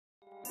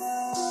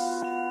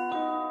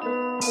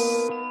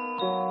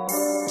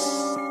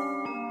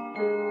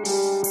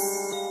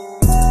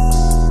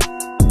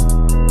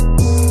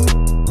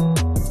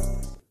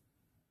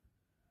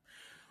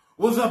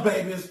up,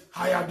 babies?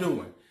 How y'all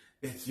doing?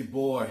 It's your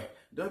boy,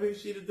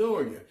 WxG the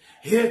Dorian.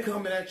 Here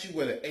coming at you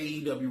with an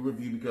AEW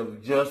review because we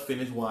just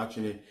finished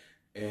watching it.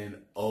 And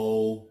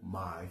oh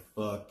my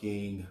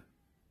fucking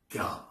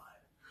God.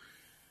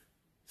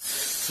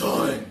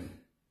 Son.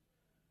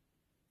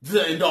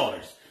 And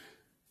daughters.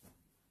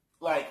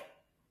 Like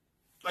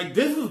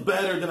this was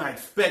better than I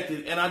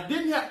expected. And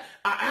I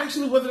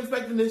actually wasn't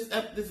expecting this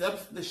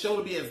show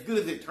to be as good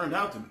as it turned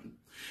out to be.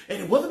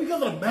 And it wasn't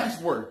because of the match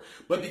work,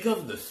 but because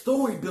of the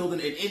story building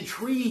and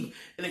intrigue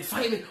and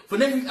excitement for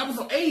next week's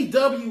episode.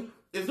 AEW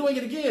is doing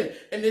it again.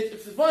 And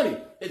it's funny.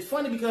 It's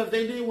funny because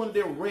they did one of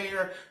their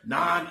rare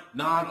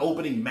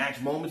non-opening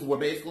match moments where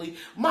basically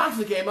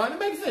Moxley came out.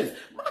 And it makes sense.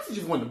 Moxley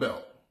just won the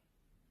belt.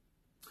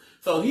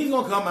 So he's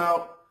going to come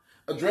out,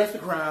 address the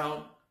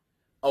crowd,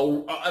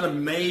 an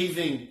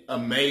amazing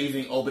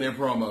opening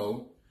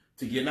promo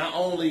to get not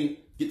only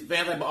get the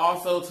fans, but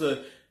also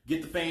to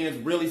get the fans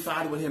really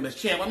sided with him as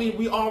champ. I mean,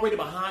 we already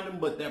behind him,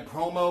 but that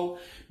promo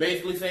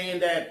basically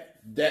saying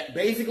that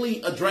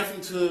basically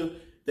addressing to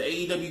the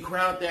AEW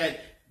crowd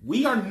that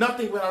we are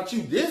nothing without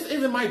you. This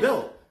isn't my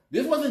belt.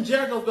 This wasn't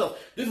Jericho's belt.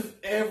 This is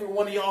every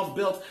one of y'all's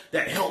belts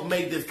that helped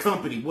make this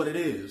company what it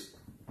is.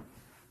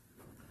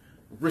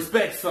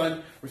 Respect,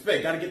 son.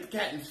 Respect. Gotta get the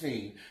cat in the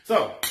scene.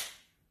 So,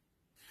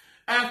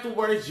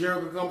 afterwards,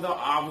 Jericho comes out.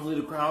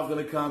 Obviously, the crowd's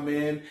gonna come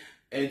in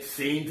and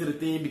sing to the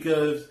theme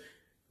because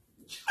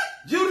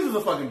Judas is a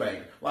fucking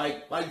banger.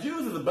 Like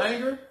Judas is a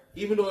banger,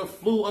 even though it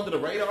flew under the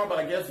radar, but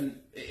I guess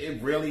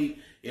it really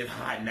is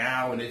hot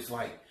now, and it's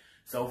like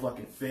so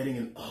fucking fitting,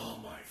 and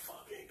oh my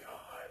fucking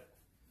God.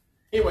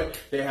 Anyway,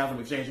 they have some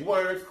exchange of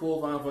words,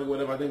 cool, fine, fuck,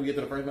 whatever. I think we get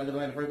to the first match of the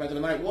night. The first match of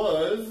the night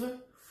was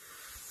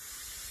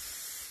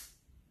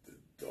the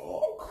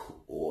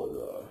Dark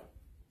Order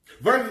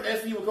versus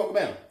SCU with Coca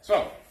Cabana.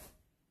 So,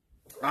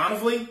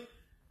 honestly,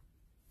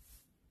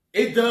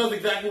 it does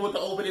exactly what the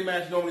opening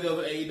match normally does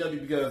with AEW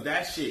because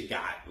that shit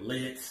got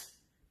lit.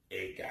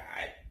 It got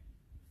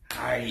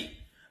hype.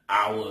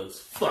 I was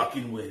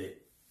fucking with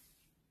it.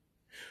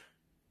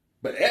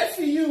 But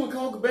SCU and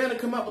Colt Cabana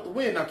come out with the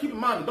win. Now keep in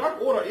mind, the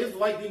Dark Order is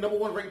like the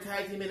 #1 ranked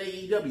tag team in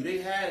AEW. They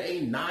had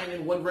a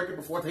 9-1 record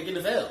before taking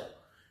this L.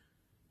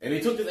 And they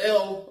took this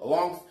L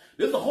along.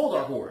 This is the whole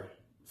Dark Order.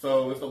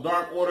 So it's the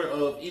Dark Order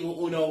of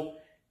Evil Uno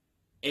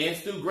and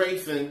Stu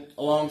Grayson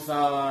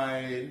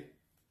alongside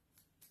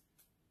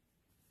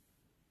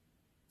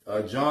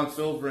John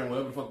Silver and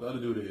whatever the fuck the other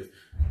dude is.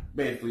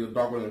 Basically, the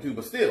Dark Order too.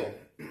 But still,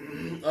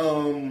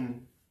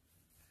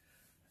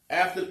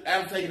 after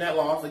taking that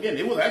loss, again,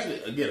 it was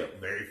actually, again, a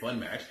very fun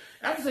match.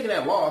 After taking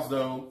that loss,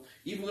 though,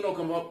 even Uno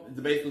come up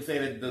to basically say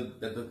that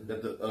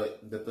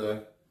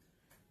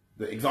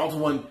the Exalted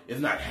One is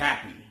not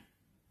happy.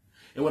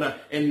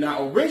 And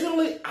now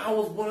originally, I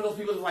was one of those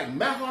people that's like,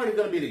 Matt Hardy's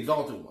going to be the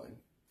Exalted One.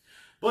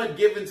 But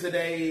given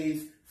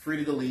today's Free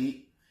to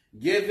Delete,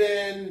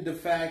 given the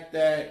fact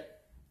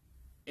that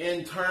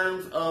in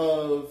terms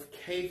of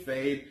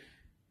kayfabe,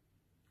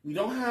 we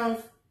don't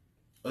have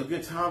a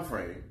good time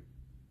frame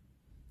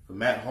for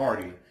Matt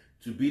Hardy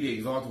to be the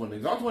Exalted One. The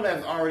Exalted One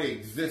has already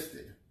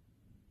existed.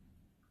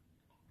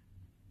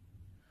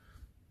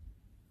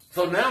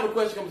 So now the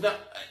question comes down.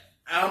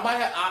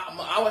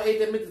 I would hate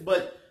to admit this,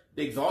 but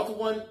the Exalted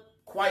One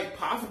quite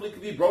possibly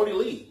could be Brody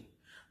Lee.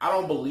 I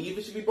don't believe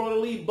it should be Brody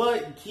Lee,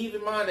 but keep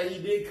in mind that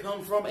he did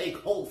come from a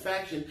cult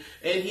faction,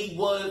 and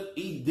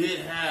he did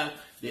have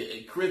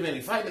the charisma and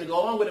excitement to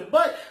go along with it.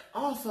 But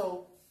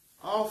also,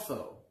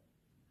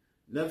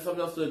 that's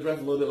something else to address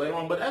a little bit later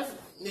on, but that's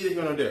neither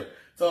here nor there.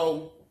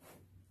 So,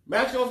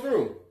 match goes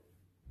through.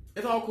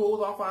 It's all cool,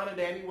 it's all fine and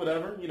dandy,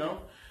 whatever, you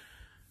know.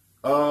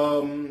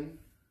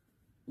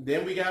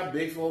 Then we got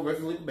Big Swole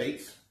versus Lethal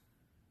Bates.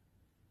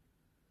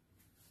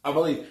 I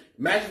believe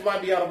matches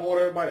might be out of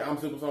order. I'm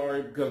super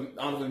sorry because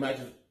honestly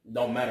matches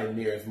don't matter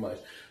near as much.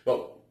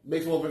 But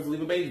Big Swole versus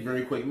Lethal Bates,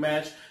 very quick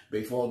match.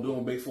 Big Swole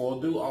doing Big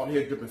Swole do. Out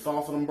here dripping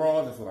sauce on them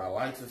bras. That's what I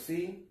like to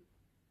see.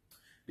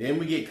 Then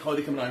we get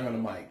Cody coming out here on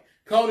the mic.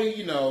 Cody,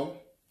 you know,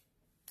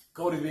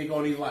 Cody's being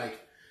Cody's like,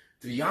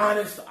 to be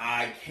honest,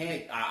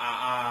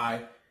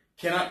 I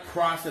cannot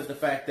process the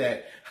fact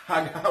that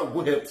I got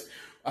whipped.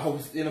 I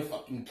was in a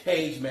fucking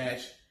cage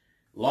match,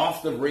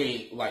 lost the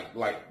ring, like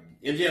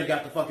MJF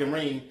got the fucking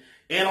ring,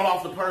 and I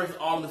lost the purse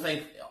all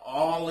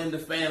in the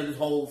span of this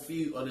whole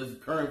feud, or this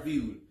current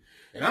feud.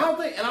 And I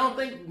don't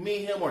think me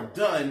and him are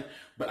done,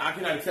 but I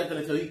cannot accept it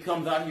until he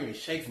comes out here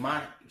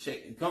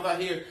and comes out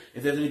here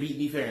and says that he beat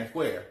me fair and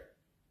square.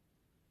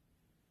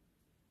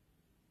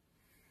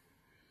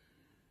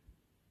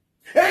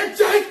 And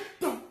Jake,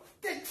 the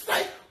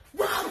Snake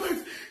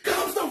Roberts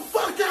comes the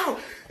fuck out.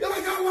 You're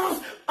like,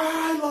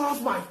 I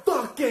lost my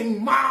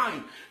fucking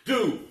mind.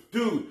 Dude,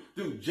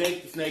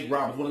 Jake the Snake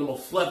Roberts, one of the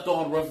most slept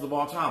on wrestlers of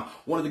all time.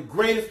 One of the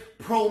greatest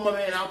promo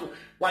man out there.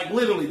 Like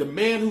literally the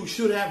man who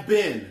should have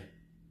been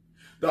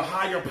the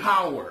higher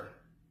power.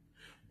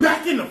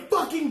 Back in the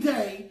fucking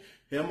day,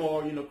 him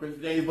or, Chris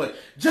James, but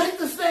Jake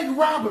the Snake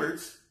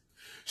Roberts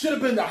should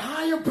have been the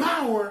higher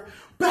power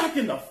back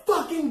in the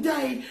fucking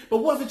day, but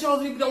wasn't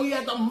chosen even though he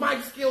had the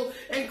mic skill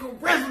and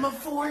charisma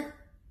for it.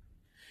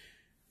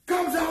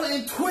 Comes out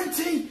in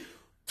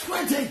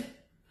 2020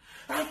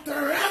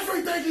 after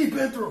everything he's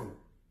been through.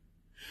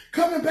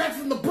 Coming back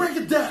from the brink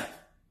of death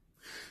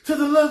to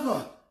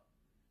deliver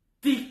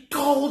the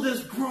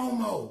coldest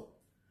promo.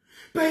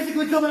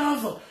 Basically coming out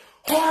as a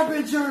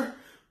harbinger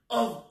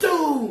of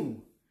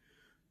doom.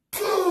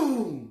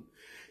 Boom.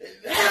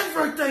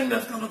 Everything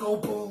that's going to go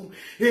boom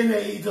in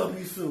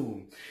AEW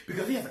soon.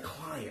 Because he has a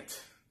client.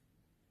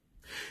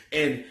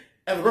 And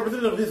as a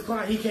representative of his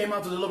client, he came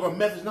out to deliver a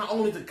message not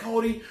only to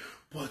Cody,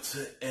 but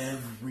to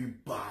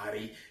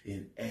everybody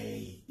in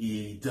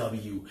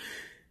AEW.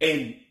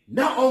 And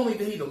not only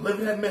did he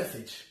deliver that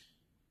message,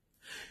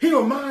 he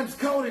reminds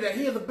Cody that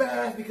he is a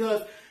badass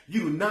because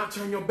you do not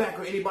turn your back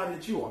on anybody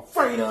that you are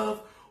afraid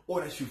of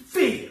or that you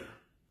fear.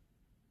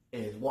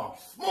 And walk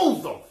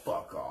smooth the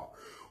fuck off.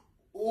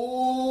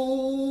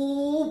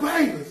 Ooh,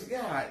 babies,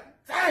 god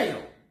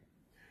damn.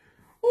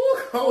 Ooh,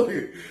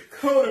 Cody,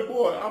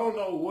 boy, I don't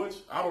know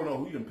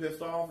who you done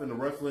pissed off in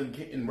wrestling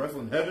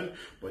heaven,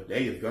 but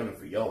they is gunning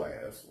for your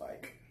ass,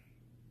 like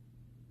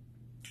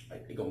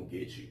they gonna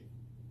get you.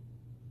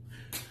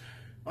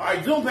 All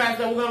right, zoom past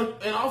that.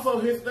 And also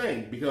his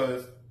thing,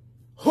 because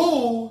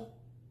who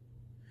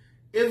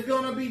is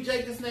gonna be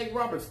Jake the Snake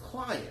Roberts'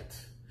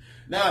 client?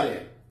 Now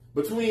then,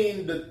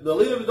 between the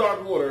leader of the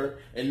Dark Order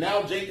and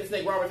now Jake the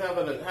Snake Roberts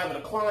having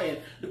a client,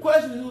 the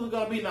question is who's it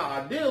gonna be now.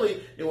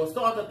 Ideally, it was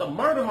thought that the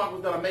Murder Hawk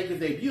was gonna make his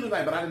debut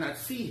tonight, but I did not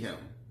see him.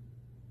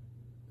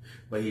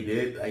 But he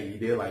did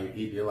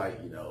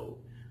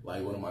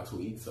like one of my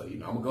tweets. So, I'm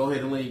gonna go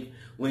ahead and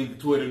link the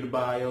Twitter in the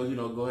bio,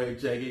 go ahead and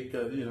check it,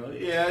 cause,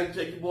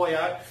 check your boy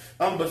out.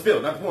 But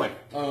still, that's the point.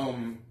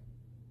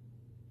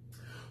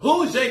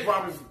 Who is Jake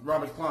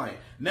Roberts' client?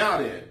 Now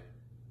then,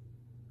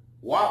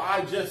 while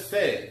I just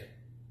said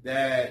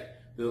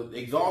that the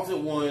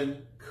Exalted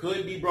One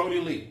could be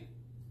Brody Lee,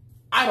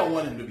 I don't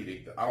want him to be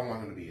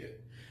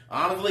it.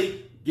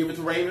 Honestly, give it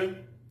to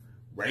Raven.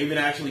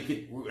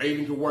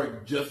 Raven could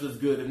work just as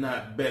good, if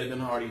not better than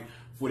Hardy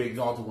for the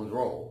Exalted One's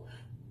role.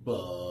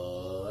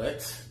 But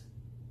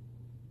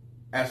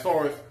as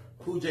far as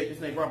who Jake the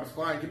Snake Roberts'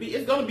 client could be,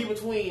 it's going to be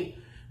between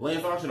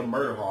Lance Archer and the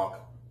Murder Hawk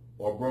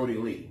or Brody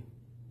Lee.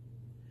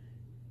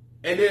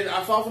 And then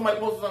I saw somebody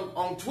posted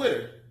on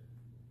Twitter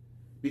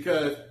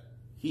because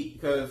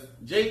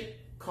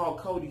Jake called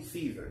Cody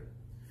Caesar.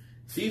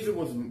 Caesar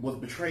was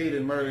betrayed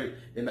and murdered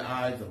in the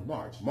eyes of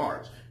March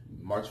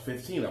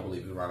 15th, I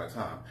believe, is around that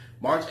time.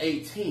 March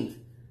 18th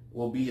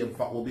will be the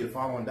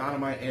following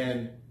Dynamite,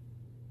 and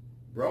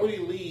Brody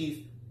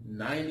Lee's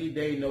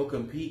 90-day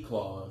no-compete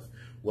clause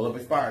will have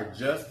expired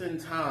just in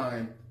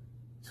time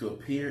to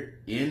appear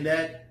in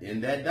that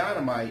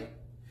Dynamite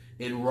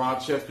in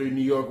Rochester,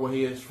 New York, where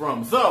he is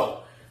from.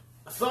 So,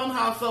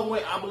 somehow, some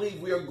way, I believe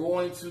we are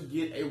going to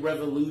get a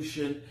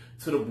resolution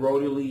to the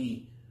Brody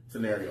Lee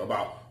scenario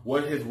about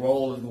what his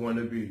role is going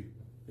to be.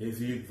 Is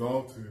he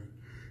exalted?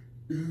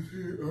 Is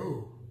he?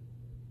 Oh.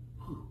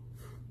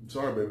 I'm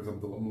sorry, baby,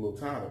 I'm a little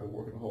tired. I've been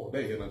working the whole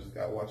day, and I just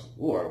got to watch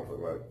it. Ooh, I don't feel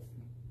like it.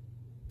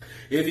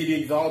 Is he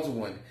the Exalted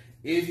One?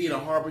 Is he the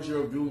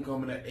harbinger of doom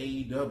coming to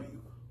AEW?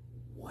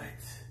 What is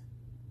it?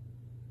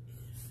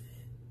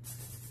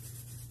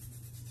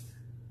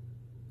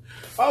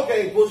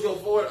 Okay, push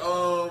goes forward.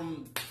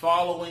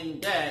 Following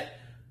that,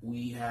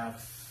 we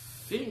have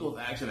singles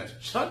action as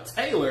Chuck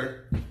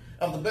Taylor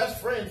of the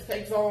Best Friends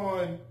takes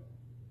on,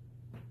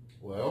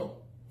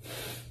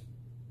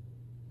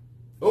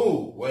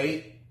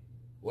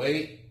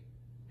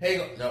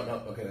 Hey, no,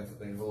 okay, that's the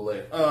thing. It's a little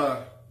late.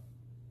 Yeah,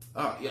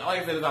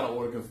 like I said, it's out of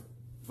order because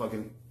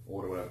fucking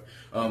order,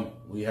 whatever.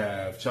 We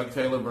have Chuck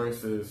Taylor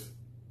versus.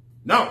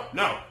 No,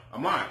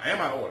 I'm lying. I am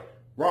out of order.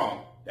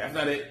 Wrong. That's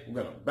not it.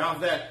 We're gonna bounce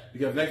that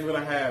because next we're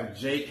gonna have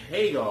Jake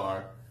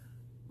Hagar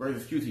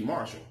versus QT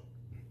Marshall.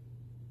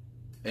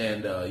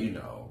 And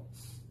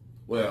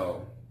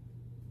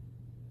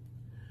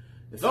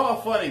it's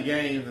all fun and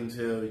games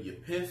until you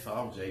piss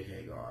off Jake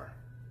Hagar,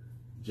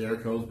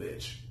 Jericho's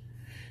bitch,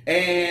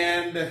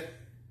 and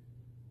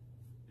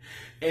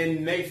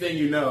next thing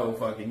you know,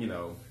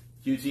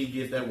 QT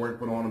gets that work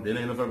put on him. Then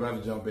they about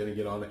to jump in and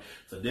get on it.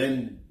 So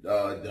then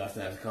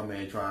Dustin has to come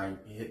in and try and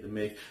hit the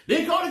mix.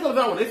 Then Cody comes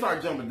out when they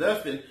start jumping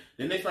Dustin.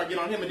 Then they start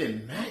getting on him, and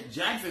then Matt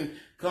Jackson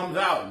comes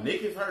out.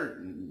 Nick is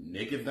hurt.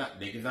 Nick is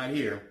not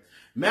here.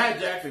 Matt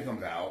Jackson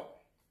comes out.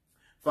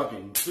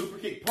 Fucking super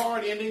kick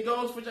party, and then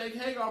goes for Jake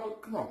Hagar.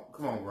 But come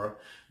on, bro.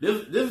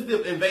 This is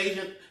the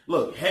invasion.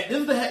 Look,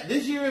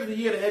 this year is the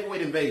year of the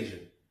heavyweight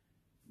invasion.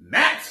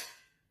 Matt,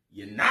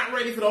 you're not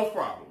ready for those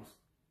problems.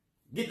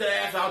 Get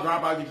that ass out,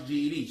 drop out, get your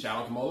GED. Shout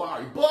out to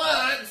Molari.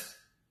 But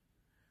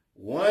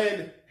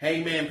when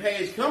Hangman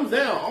Page comes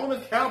down on the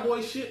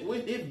cowboy shit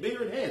with his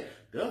beard in hand,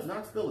 does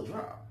not spill a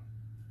drop.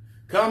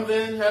 Comes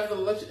in, has to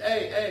let you,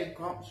 hey,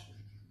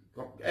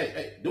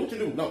 do what you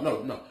do. No,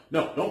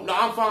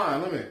 I'm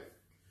fine. Let me.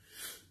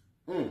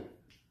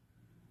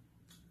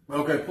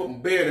 Okay, put my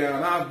beer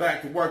down. I was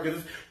back to work.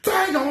 It's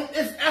dang on,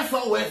 it's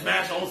SOS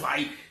match on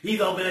site.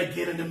 He's over there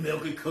getting the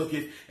milk and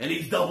cookies, and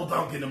he's double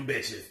dunking them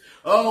bitches.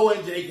 Oh,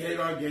 and Jake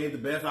Hagar gave the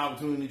best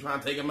opportunity to try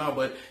and take him out,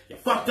 but you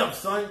fucked up,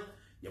 son.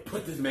 You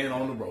put this man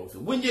on the ropes.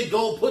 And when you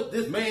go put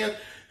this man,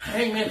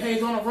 Hangman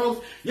Page, on the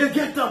ropes, you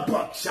get the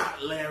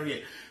buckshot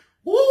lariat.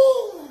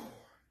 Woo!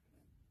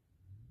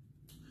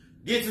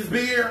 Gets his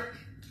beer.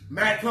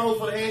 Matt close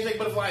for the handshake,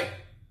 but it's like,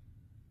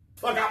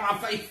 fuck out my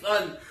face,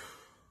 son.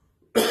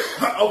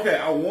 Okay,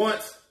 I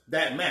want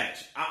that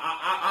match.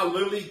 I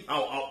literally,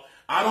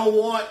 I don't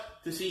want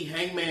to see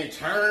Hangman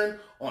turn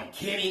on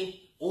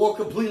Kenny or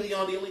completely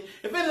on the Elite.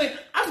 If anything,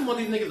 I just want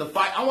these niggas to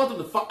fight. I want them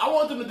to fight. I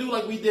want them to do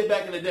like we did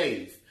back in the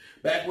days.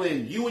 Back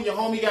when you and your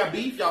homie got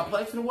beef, y'all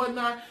flexing and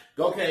whatnot.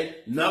 Okay,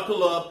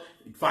 knuckle up,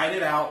 fight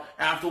it out.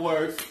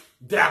 Afterwards,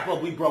 dap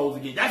up, we bros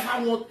again. That's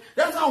how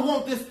I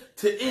want this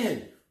to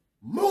end.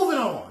 Moving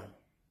on.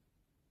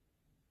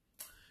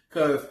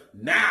 Cause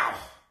now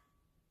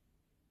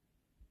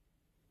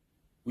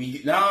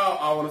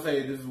I want to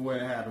say this is where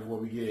it happens, where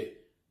we get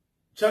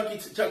Chuck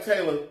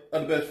Taylor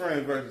of the Best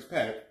Friends versus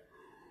Pac.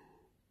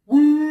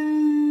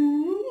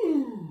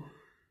 Woo!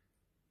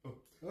 I'm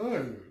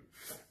tired.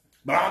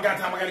 But I don't got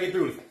time, I gotta get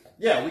through this.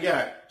 Yeah, we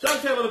got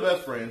Chuck Taylor of the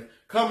Best Friends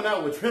coming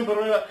out with Trent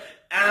Beretta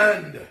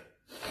and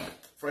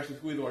Freshly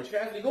Squeezed Orange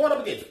Cassidy going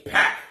up against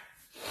Pac.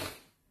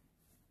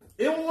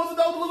 It was a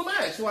dope little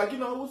match. Like, you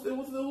know, it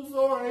was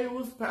alright. It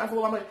was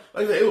passable. I mean,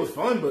 like I said, it was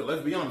fun, but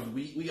let's be honest.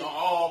 We are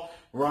all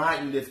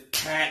riding this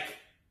Pac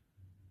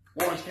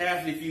Orange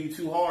Cassidy feud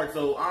too hard.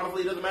 So,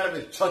 honestly, it doesn't matter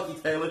if it's Chucky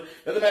Taylor.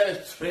 It doesn't matter if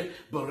it's Trent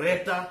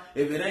Beretta.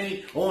 If it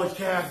ain't Orange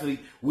Cassidy,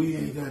 we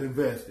ain't that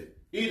invested.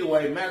 Either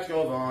way, match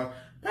goes on.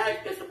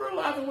 Pac gets the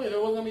brutalizing win. There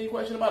wasn't going to be any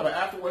question about it. But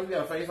afterwards, we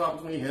got a face-off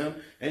between him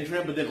and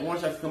Trent. But then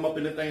Orange has to come up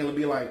in this thing and it'll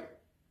be like,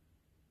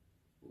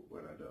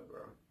 what I done,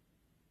 bro?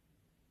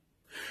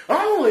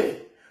 Only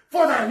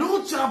for the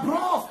Lucha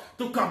Bros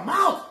to come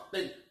out.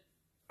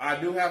 I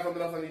do have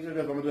something else I need to do.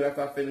 I'm going to do that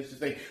after I finish this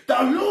thing. The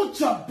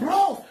Lucha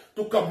Bros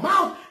to come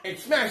out and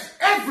smash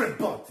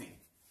everybody.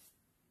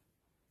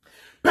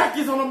 Pac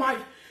is on the mic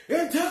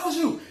and tells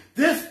you,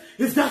 this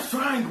is that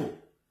triangle.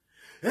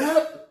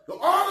 Yep.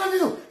 All of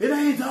you in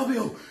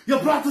AEW, you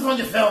brought this on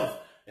yourself.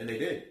 And they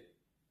did.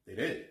 They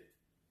did.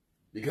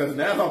 Because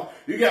now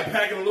you got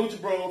Pac and the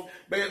Lucha Bros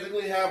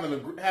basically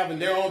having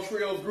their own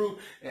trios group,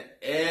 and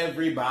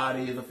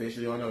everybody is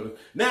officially on notice.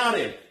 Now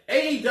then,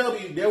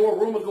 AEW, there were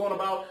rumors going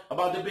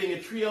about there being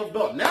a trios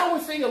belt. Now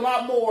we're seeing a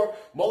lot more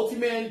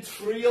multi-man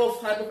trios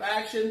type of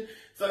action.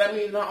 So that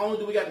means not only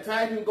do we got the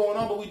tag team going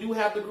on, but we do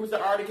have the groups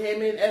that already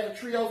came in as the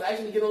trios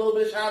actually get a little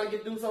bit of shine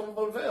and do something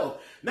for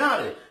themselves. Now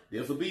then,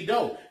 this will be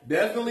dope.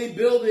 Definitely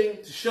building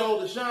to show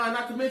the shine.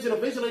 Not to mention,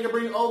 eventually they can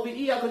bring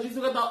OVE out because you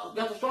still got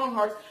the strong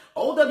hearts.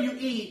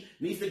 OWE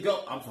needs to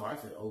go. I'm sorry,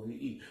 I said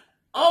OVE.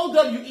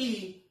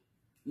 OWE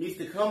needs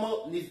to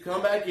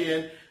come back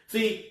in.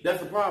 See, that's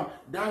the problem.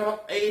 Down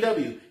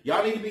AEW,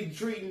 y'all need to be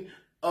treating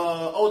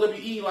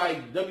OWE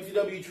like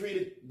WCW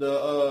treated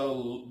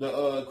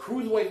the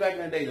cruiserweights back in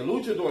the day. The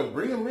luchadors,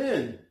 bring them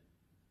in.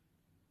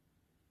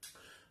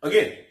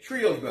 Again,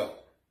 trios belt.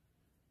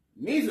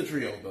 Needs a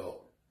trios belt.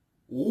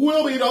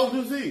 Will be dope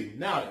to see.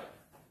 Now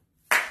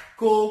then,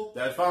 cool,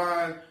 that's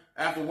fine.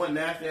 After one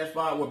nasty ass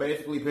spot where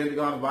basically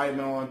Pentagon invited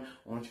me on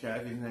Orange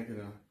Cassidy's neck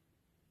and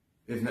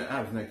his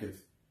neck, his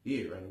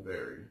ear in a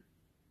very,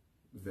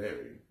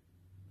 very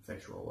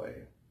sexual way.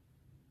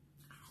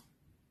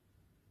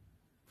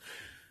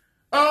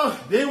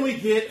 Then we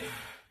get,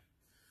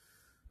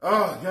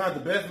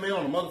 the best man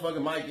on the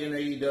motherfucking mic in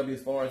AEW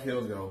as far as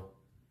heels go.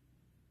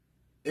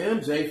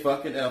 MJ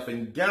fucking F,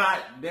 and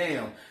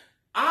goddamn,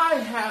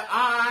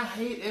 I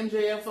hate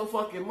MJF so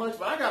fucking much,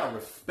 but I gotta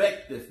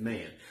respect this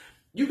man.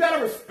 You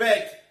gotta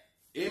respect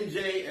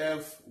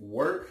MJF's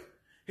work,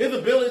 his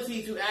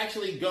ability to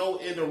actually go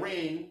in the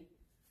ring,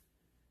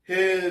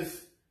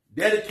 his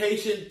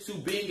dedication to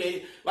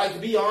being to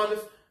be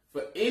honest,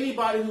 for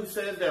anybody who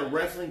says that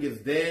wrestling is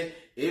dead,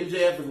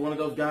 MJF is one of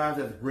those guys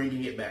that's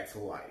bringing it back to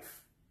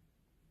life.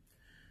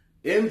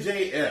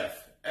 MJF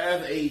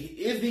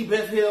is the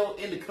best heel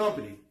in the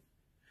company.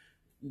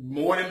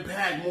 More than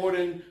Pac, more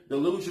than the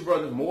Lucha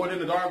Brothers, more than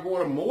the Dark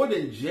Order, more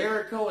than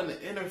Jericho and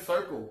the Inner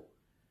Circle.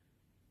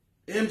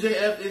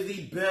 MJF is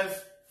the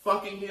best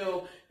fucking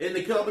heel in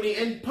the company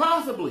and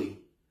possibly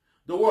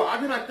the world. I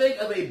cannot think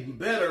of a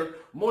better,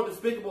 more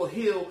despicable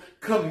heel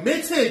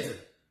committed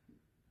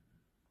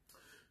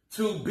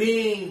to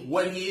being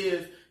what he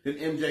is than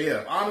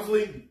MJF.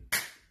 Honestly,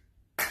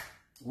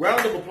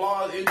 round of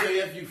applause,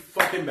 MJF, you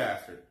fucking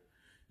bastard.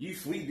 You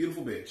sweet,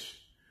 beautiful bitch.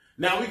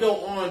 Now we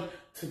go on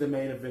to the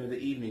main event of the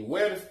evening,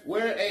 where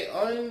a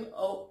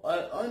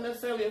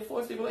unnecessarily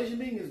enforced stipulation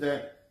being is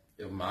that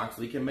if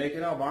Moxley can make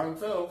it out by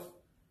himself,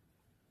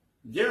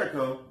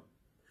 Jericho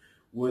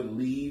would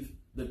leave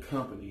the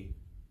company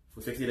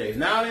for 60 days.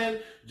 Now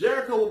then,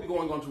 Jericho will be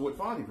going on tour with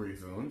Fonzie pretty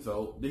soon,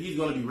 so he's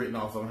going to be written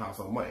off somehow,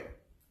 some way.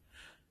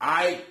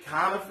 I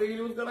kind of figured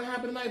it was going to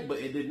happen tonight, but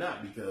it did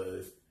not,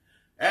 because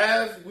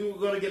as we were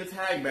going to get a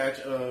tag match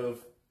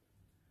of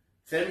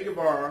Sammy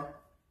Guevara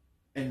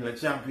and the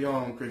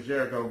champion Chris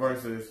Jericho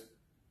versus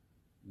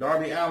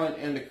Darby Allin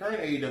and the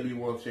current AEW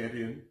World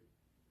Champion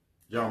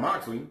Jon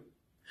Moxley.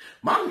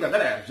 Moxley got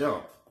that ass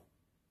jumped.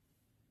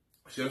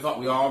 Should have thought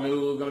we all knew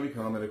it was going to be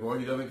coming. Of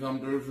course, he doesn't come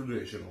through the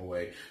traditional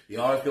way. He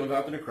always comes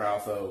out to the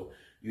crowd. So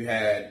you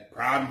had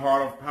Proud and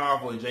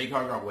Powerful and Jay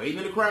Carter waiting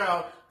in the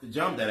crowd to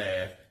jump that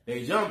ass.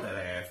 They jumped that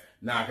ass,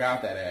 knock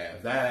out that ass.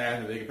 That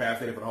ass is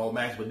incapacitated for the whole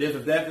match. But this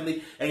is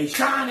definitely a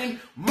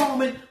shining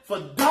moment for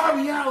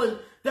Darby Allin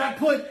that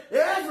put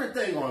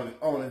everything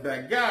on his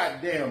back. God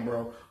damn,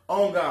 bro.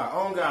 On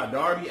God.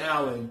 Darby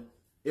Allin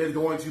is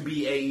going to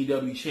be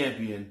AEW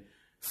champion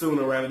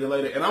sooner rather than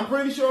later. And I'm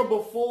pretty sure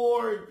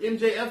before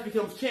MJF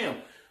becomes champ.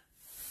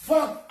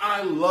 Fuck,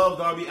 I love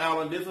Darby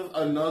Allin. This is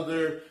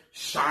another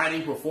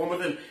shining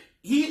performance. And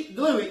he,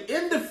 literally,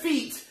 in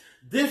defeat,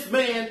 this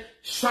man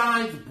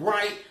shines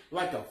bright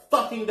like a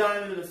fucking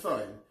diamond in the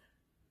sun.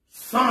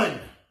 Son,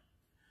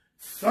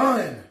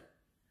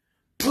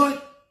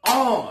 put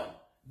on.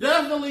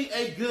 Definitely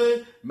a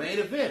good main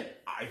event.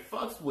 I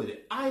fucks with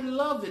it. I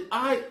loved it.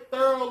 I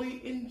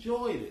thoroughly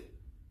enjoyed it.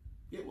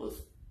 It was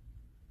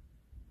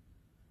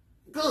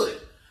good.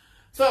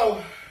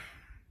 So,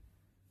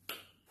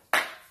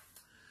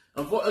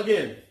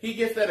 again, he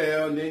gets that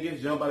L and then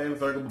gets jumped by the inner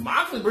circle. But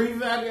Moxley brings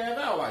his ass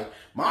out. Like,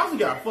 Moxley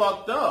got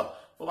fucked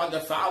up for like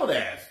a solid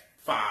ass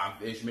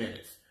 5-ish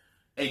minutes.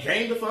 And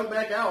came the fuck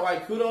back out.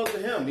 Like, kudos to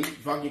him. He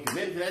fucking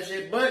committed to that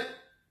shit. But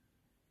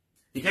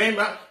he came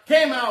out,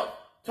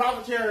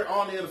 tossed the chair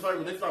on the inner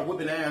circle, then started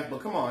whipping ass.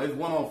 But come on, it's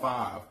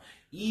 1-on-5.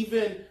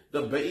 Even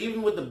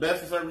with the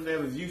best of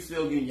circumstances, you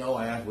still getting your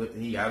ass whipped,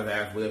 and he got his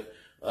ass whipped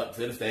up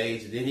to the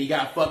stage, and then he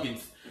got the inner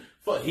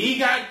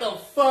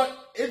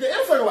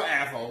circle an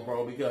asshole,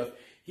 bro, because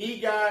he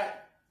got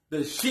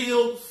the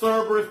Shield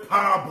Cerberus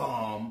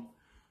powerbomb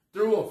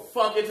through a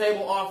fucking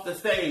table off the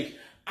stage.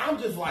 I'm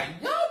just like,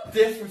 y'all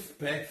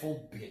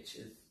disrespectful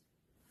bitches.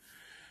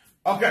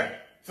 Okay,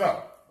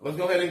 so let's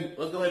go ahead and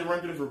run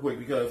through this real quick,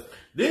 because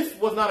this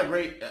was not a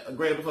great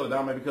episode of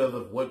Dynamite because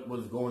of what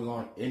was going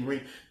on in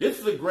ring. This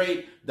is a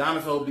great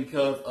Dynamite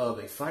because of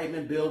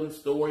excitement building,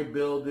 story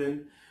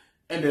building,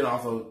 and then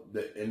also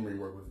the in-ring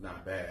work was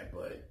not bad,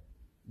 but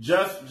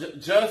just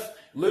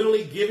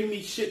literally giving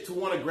me shit to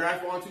want to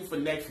grasp onto for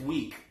next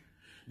week.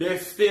 They're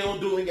still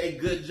doing a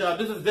good job.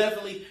 This is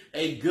definitely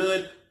a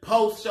good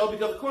post-show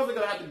because, of course, they're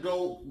going to have to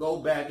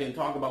go back and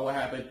talk about what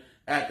happened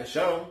at the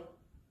show.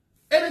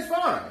 And it's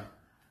fine.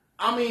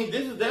 I mean,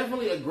 this is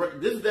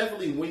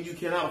definitely when you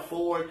cannot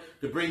afford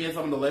to bring in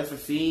some of the lesser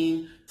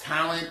seen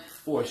talent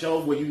for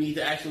shows where you need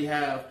to actually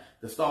have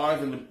the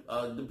stars and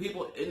the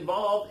people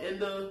involved in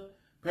the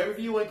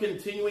pay-per-view and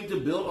continuing to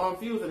build on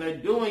feuds, and they're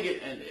doing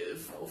it, and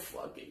it's so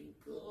fucking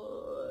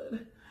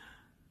good.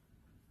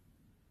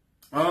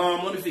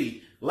 Let me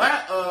see.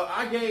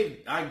 I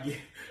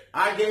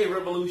gave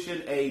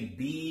Revolution a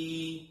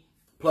B+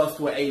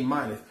 to an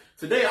A-.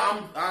 Today,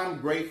 I'm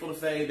grateful to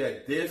say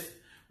that this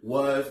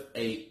was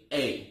a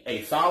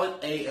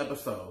solid A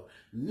episode.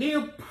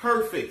 Near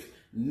perfect.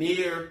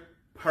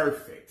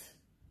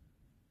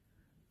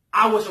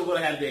 I wish I would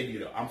have had a debut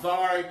though. I'm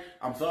sorry,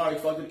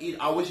 fucking eat.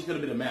 I wish it could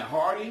have been a Matt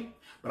Hardy,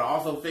 but I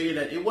also figured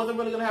that it wasn't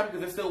really gonna happen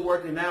because they're still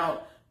working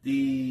out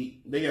the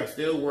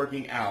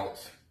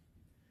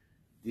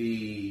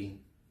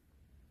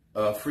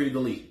free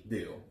delete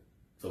deal.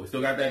 So we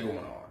still got that going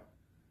on.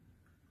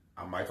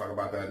 I might talk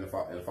about that in the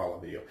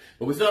follow-up video.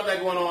 But we still have that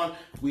going on.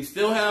 We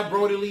still have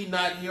Brody Lee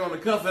not here on the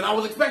cuff, and I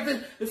was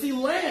expecting to see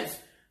Lance,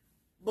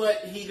 but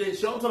he didn't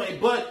show up tonight.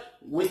 But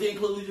with the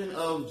inclusion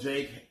of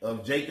Jake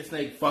the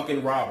Snake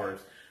fucking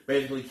Roberts,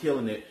 basically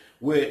killing it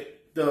with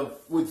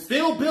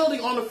still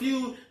building on the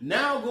feud,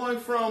 now going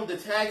from the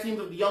tag teams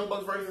of the Young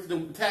Bucks versus the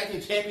tag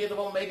team champions of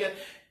Omega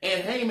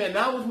and Hangman.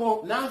 Now it's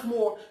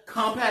more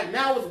compact.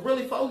 Now it's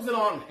really focusing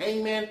on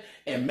Hangman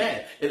and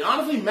Matt. And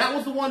honestly, Matt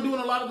was the one doing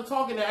a lot of the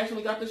talking that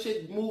actually got this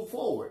shit moved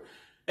forward.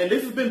 And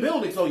this has been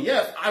building. So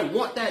yes, I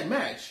want that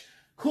match.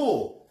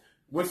 Cool.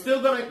 We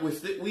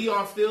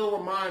are still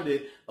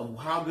reminded of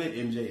how good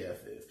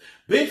MJF is.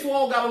 Big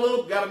Swole got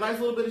a nice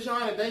little bit of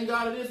shine, and thank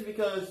God it is,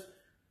 because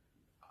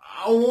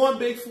I want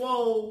Big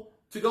Swole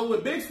to go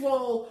with Big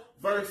Swole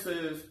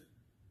versus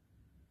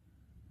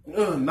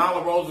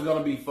Nyla Rose is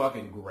gonna be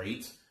fucking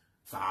great,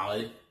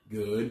 solid,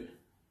 good.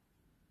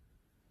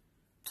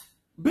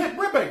 Britt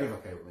Baker's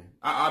okay with me.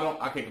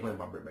 I can't complain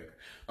about Britt Baker.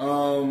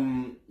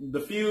 The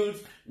feuds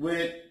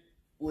with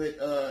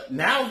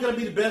now it's gonna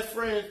be the best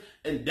friends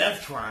and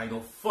Death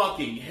Triangle.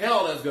 Fucking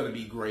hell, that's gonna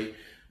be great.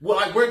 Well,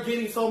 like, we're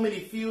getting so many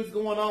feuds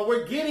going on.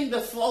 We're getting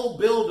the slow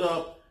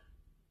build-up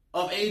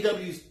of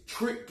AEW's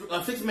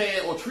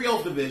 6-man or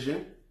trios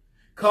division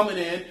coming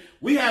in.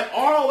 We have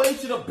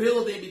ROH in the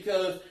building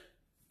because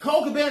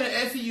Cole Cabana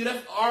and SCU,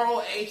 that's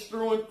ROH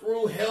through and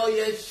through. Hell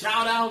yeah,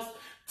 shout-outs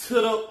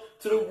to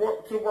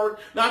the work.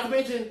 Not to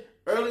mention,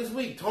 earlier this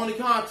week, Tony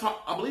Khan,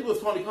 I believe it was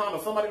Tony Khan or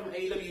somebody from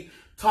AEW,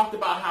 talked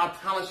about how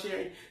talent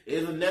sharing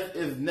is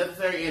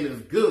necessary and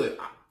is good.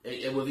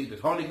 It was either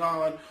Tony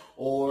Khan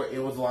or it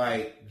was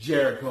like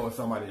Jericho or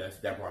somebody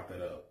that brought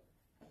that up.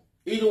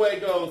 Either way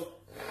it goes,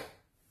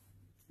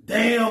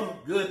 damn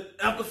good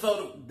episode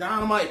of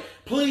Dynamite.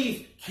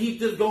 Please keep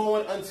this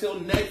going until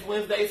next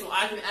Wednesday so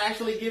I can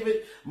actually give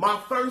it my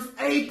first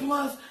A+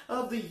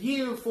 of the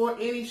year for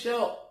any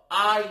show.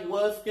 I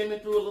was skimming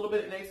through a little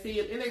bit of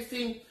NXT, and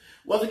NXT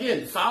was,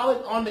 again,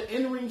 solid on the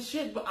in-ring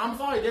shit, but I'm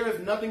sorry, there is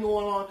nothing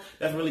going on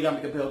that's really got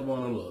me compelled to go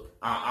on and look.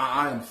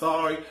 I am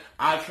sorry.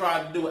 I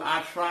tried to do it.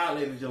 I tried,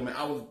 ladies and gentlemen.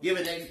 I was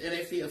giving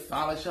NXT a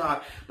solid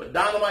shot, but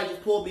Dynamite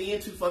just pulled me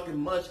in too fucking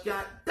much.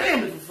 God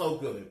damn, this is so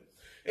good.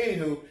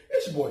 Anywho,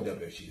 it's your boy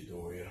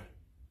WxG.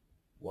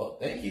 Well,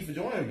 thank you for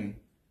joining me,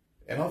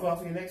 and hopefully I'll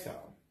see you next time.